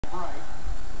break.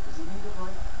 Does he need a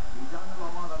break? He don't look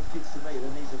like one of those kids to me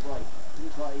that needs a break. He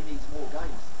looks like he needs more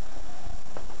games.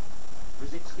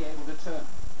 Brzezinski able to turn.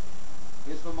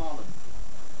 Here's Vermaelen.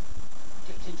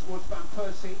 Kicked in towards Van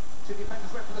Persie. Two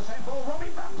defenders went for the same ball.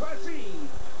 Robin Van Persie!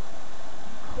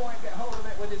 Quite get hold of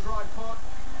it with his right foot.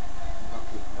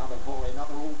 Lucky. Another volley,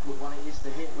 another awkward one it is to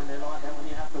hit when they're like that, when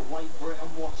you have to wait for it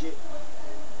and watch it.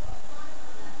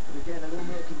 But again, a little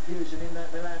bit of confusion in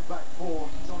that Milan back four.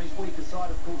 He's on his weaker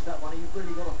side, of course, that one. You've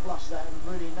really got to flush that and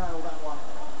really nail that one.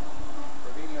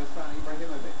 Robinho's found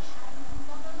Ibrahimovic.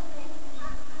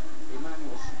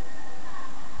 Emmanuelson.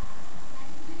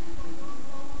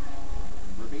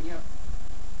 Robinho.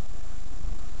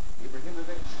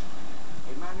 Ibrahimovic.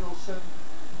 Emmanuelson.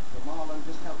 Vermaelen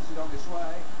just helps it on his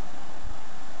way.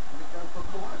 And it goes for a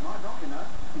corner. Might not, you know.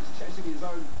 He's chasing his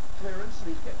own clearance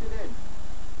and he's kept it in.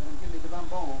 And give me the Van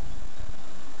Bommel.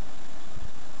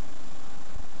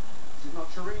 This is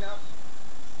not Chirino.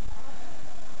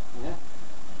 Yeah.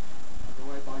 Put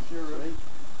away by Giroud.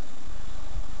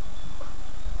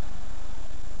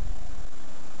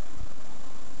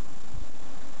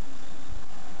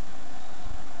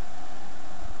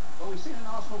 Well, we've seen an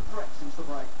Arsenal threat since the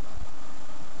break.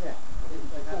 Yeah.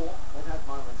 They've had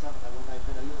moments, haven't they, when they've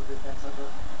been a little bit better,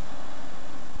 but...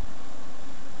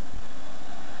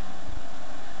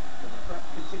 The threat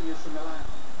continues from Milan.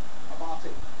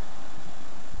 Abati.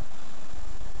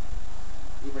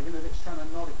 Ibrahimovic trying to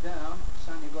nod it down.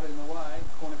 Sanya got it in the way.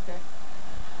 Corner kick.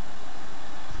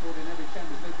 Scored in every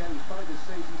Champions League game he's played this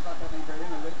season. Zlatan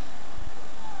Ibrahimovic.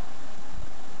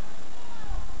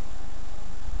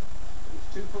 It's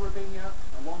two for Robinho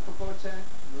and one for Boateng.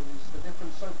 It's the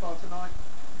difference so far tonight. I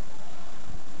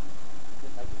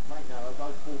think they can play now.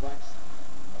 Both fullbacks,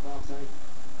 Abate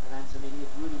and Anthony,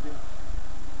 have really been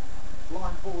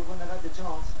flying forward when they've had the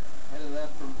chance. Header there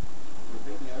from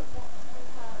Robinho. It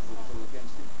was all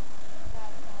against him.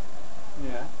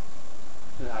 Yeah.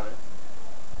 Didn't have it.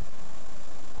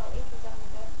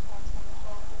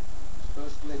 His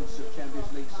first glimpse of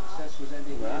Champions League success was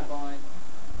ended here by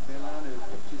Milan, who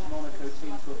picked his Monaco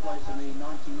team to a place in the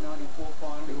 1994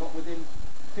 final. He got within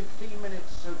 15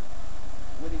 minutes of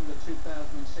winning the 2006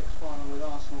 final with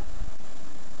Arsenal.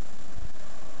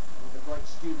 One of the great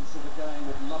students of the game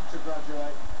would love to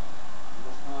graduate to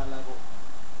this high level.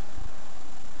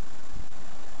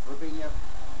 Robinho,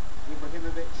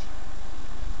 Ibrahimovic.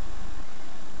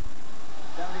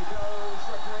 Down he goes,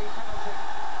 referee penalty.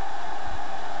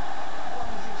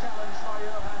 Clumsy challenge by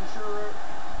Johan Giroud.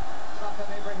 Zlatan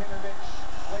Ibrahimovic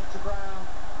went to ground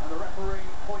and the referee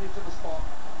pointed to the spot.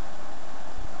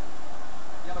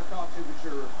 Yellow card to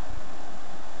Giroud.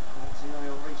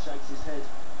 Antonio reshakes his head.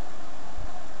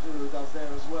 Giroud does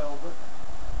there as well, but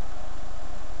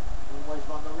you always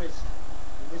run the risk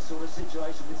in this sort of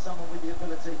situation with someone with the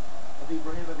ability of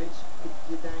Ibrahimovic. If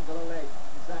you dangle a leg,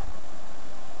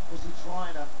 was he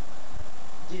trying to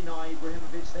deny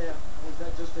Ibrahimovic there, or was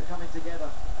that just a coming together?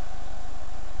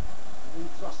 He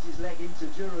thrust his leg into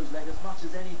Giroud's leg as much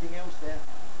as anything else there.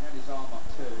 He had his arm up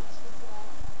too.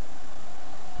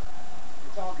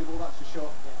 It's arguable, that's for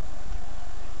sure.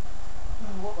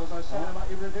 What was I saying about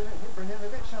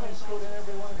Ibrahimovic? Having scored in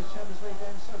every one of his Champions League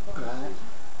games so far this season.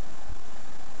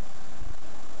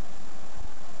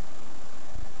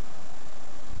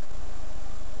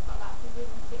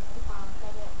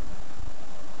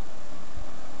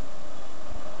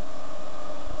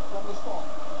 From the spot,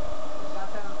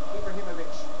 Zlatan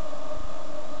Ibrahimovic.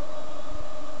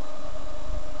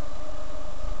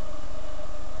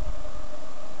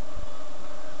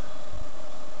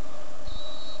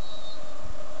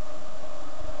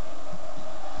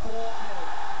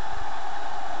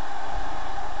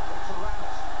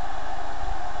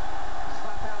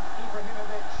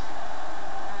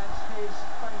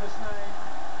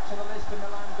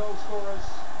 Goal scorers,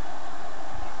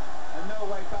 and no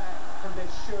way back from this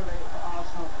surely for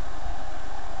Arsenal.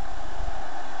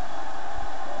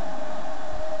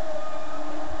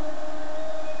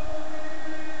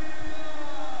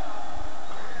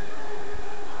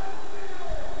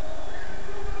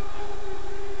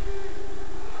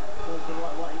 Goes the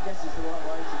right way, he guesses the right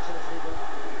way to Chelsea, but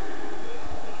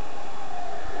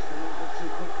just a little bit too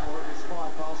quick for him. It's fire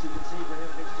pass, you can see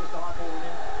Ibrahimovic just eyeballing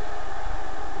him.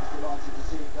 Delighted to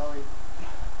see it going.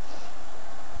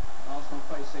 Arsenal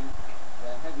facing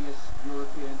their heaviest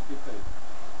European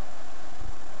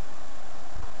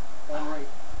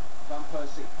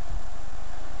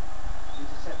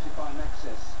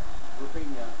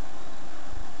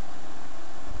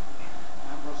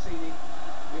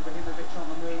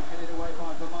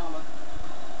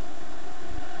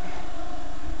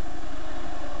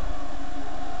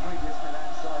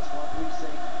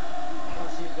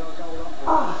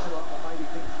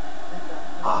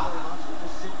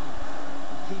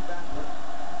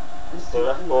So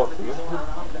that's both of you. To get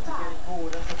it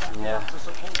forward, that's the back Yeah. to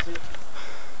support it.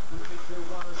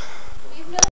 Midfield runners.